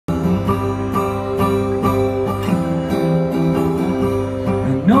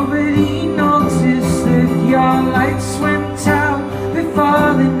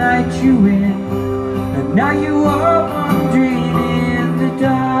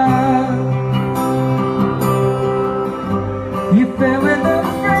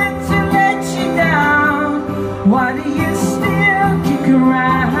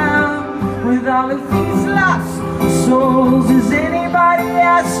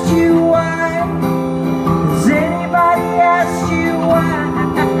you why? Has anybody asked you why?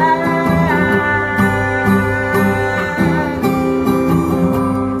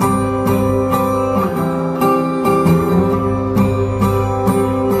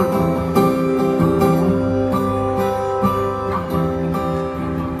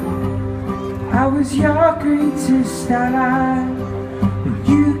 I was your greatest ally, but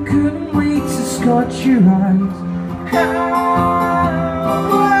you couldn't wait to scorch your eyes.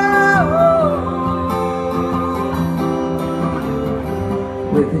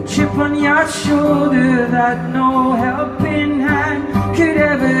 With a chip on your shoulder that no helping hand could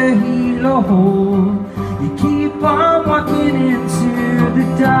ever heal or hold, you keep on walking in